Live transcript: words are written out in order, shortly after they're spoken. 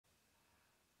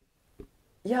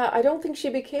Yeah, I don't think she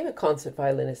became a concert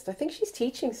violinist. I think she's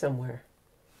teaching somewhere.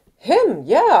 Him,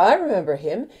 yeah, I remember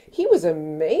him. He was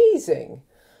amazing.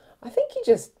 I think he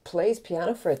just plays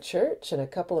piano for a church and a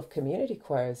couple of community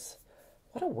choirs.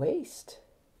 What a waste.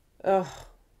 Ugh,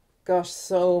 gosh,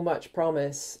 so much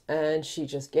promise. And she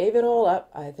just gave it all up.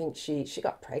 I think she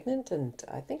got pregnant and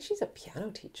I think she's a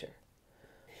piano teacher.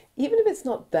 Even if it's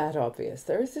not that obvious,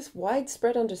 there is this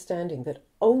widespread understanding that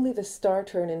only the star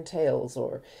turn in tails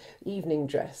or evening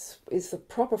dress is the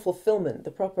proper fulfillment,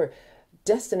 the proper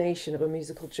destination of a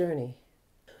musical journey.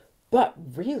 But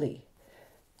really,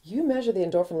 you measure the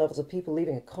endorphin levels of people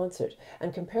leaving a concert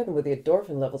and compare them with the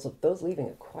endorphin levels of those leaving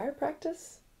a choir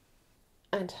practice?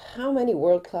 And how many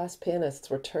world class pianists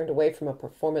were turned away from a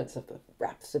performance of the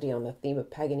Rhapsody on the theme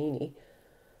of Paganini?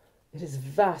 It is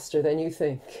vaster than you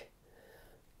think.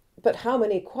 But how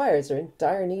many choirs are in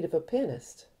dire need of a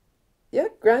pianist? Yeah,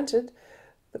 granted,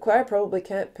 the choir probably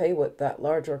can't pay what that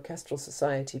large orchestral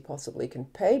society possibly can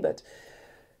pay, but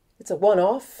it's a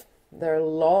one-off. There are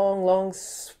long, long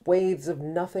swathes of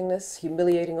nothingness,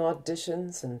 humiliating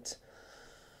auditions, and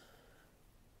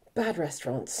bad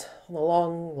restaurants on the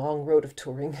long, long road of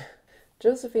touring.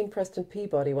 Josephine Preston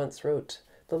Peabody once wrote,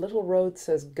 "The little road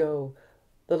says go,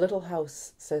 the little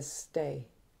house says stay."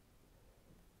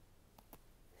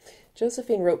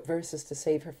 Josephine wrote verses to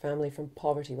save her family from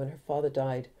poverty when her father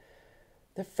died.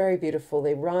 They're very beautiful.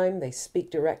 They rhyme, they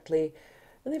speak directly,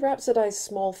 and they rhapsodize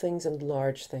small things and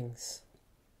large things.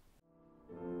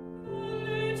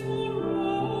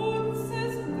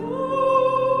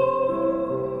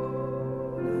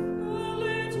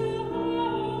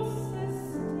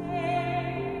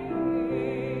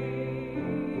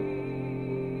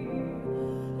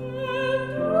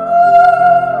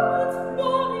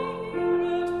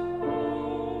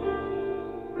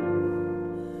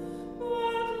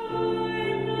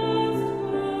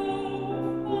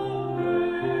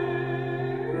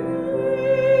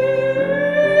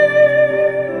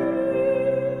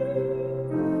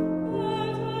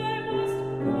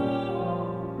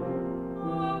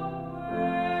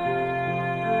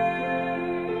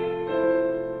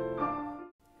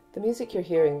 The music you're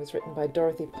hearing was written by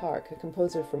Dorothy Parke, a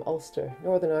composer from Ulster,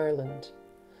 Northern Ireland.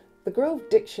 The Grove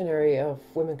Dictionary of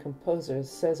Women Composers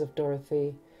says of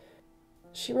Dorothy,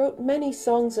 she wrote many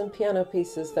songs and piano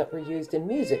pieces that were used in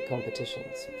music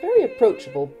competitions. Very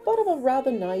approachable, but of a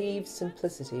rather naive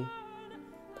simplicity.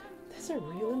 There's a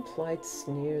real implied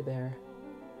sneer there.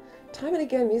 Time and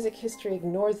again, music history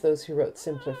ignores those who wrote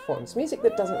simpler forms. Music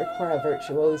that doesn't require a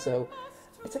virtuoso.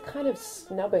 It's a kind of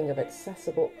snubbing of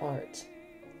accessible art.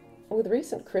 With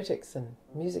recent critics and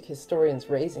music historians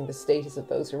raising the status of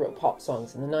those who wrote pop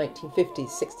songs in the 1950s,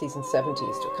 60s and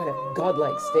 70s to a kind of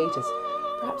godlike status,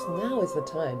 perhaps now is the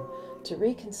time to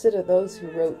reconsider those who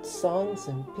wrote songs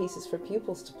and pieces for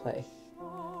pupils to play.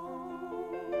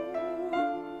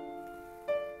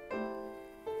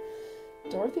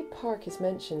 Dorothy Parke is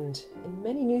mentioned in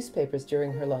many newspapers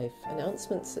during her life,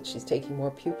 announcements that she's taking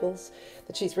more pupils,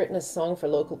 that she's written a song for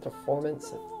local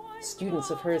performance, students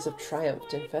of hers have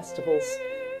triumphed in festivals.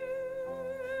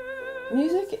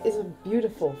 Music is a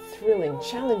beautiful, thrilling,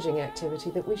 challenging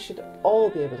activity that we should all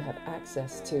be able to have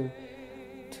access to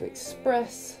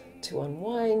express, to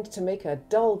unwind, to make a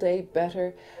dull day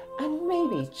better, and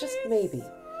maybe, just maybe,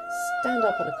 stand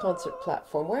up on a concert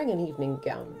platform wearing an evening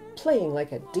gown, playing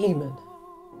like a demon.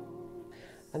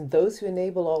 And those who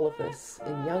enable all of this,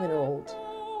 in young and old,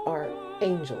 are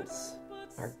angels,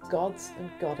 are gods and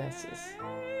goddesses.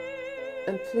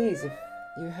 And please, if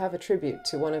you have a tribute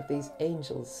to one of these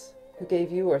angels who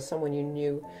gave you or someone you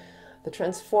knew the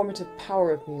transformative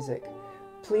power of music,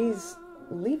 please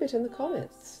leave it in the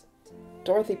comments.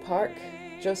 Dorothy Parke,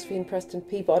 Josephine Preston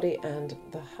Peabody, and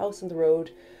The House on the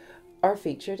Road are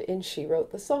featured in She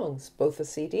Wrote the Songs, both the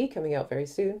CD coming out very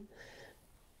soon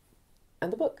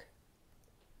and the book.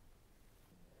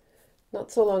 Not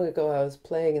so long ago I was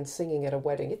playing and singing at a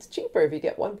wedding. It's cheaper if you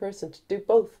get one person to do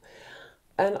both.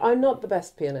 And I'm not the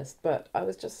best pianist, but I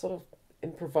was just sort of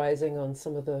improvising on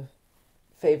some of the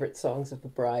favorite songs of the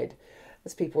bride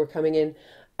as people were coming in.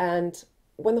 And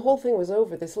when the whole thing was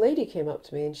over, this lady came up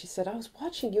to me and she said, "I was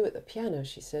watching you at the piano,"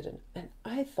 she said, and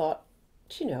I thought,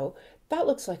 that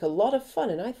looks like a lot of fun,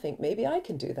 and I think maybe I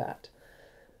can do that.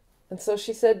 And so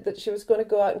she said that she was going to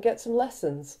go out and get some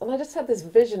lessons. And I just had this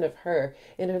vision of her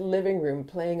in her living room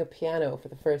playing a piano for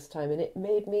the first time, and it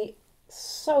made me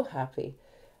so happy.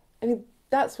 I mean,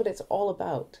 that's what it's all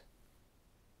about.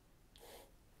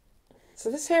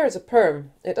 So this hair is a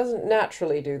perm. It doesn't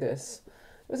naturally do this.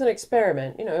 It was an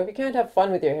experiment. If you can't have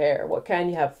fun with your hair, what can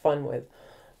you have fun with?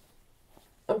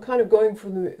 I'm kind of going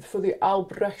for the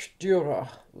Albrecht Dürer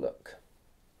look.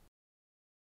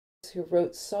 who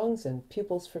wrote songs and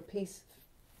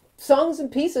songs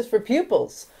and pieces for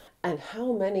pupils. And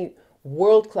how many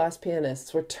world-class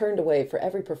pianists were turned away for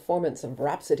every performance of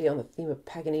Rhapsody on the theme of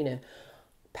Paganina.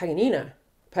 Paganina.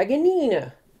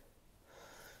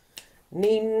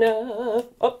 Nina,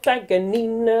 oh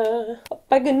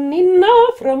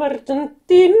Paganina from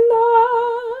Argentina.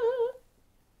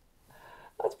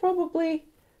 That's probably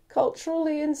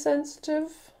culturally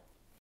insensitive.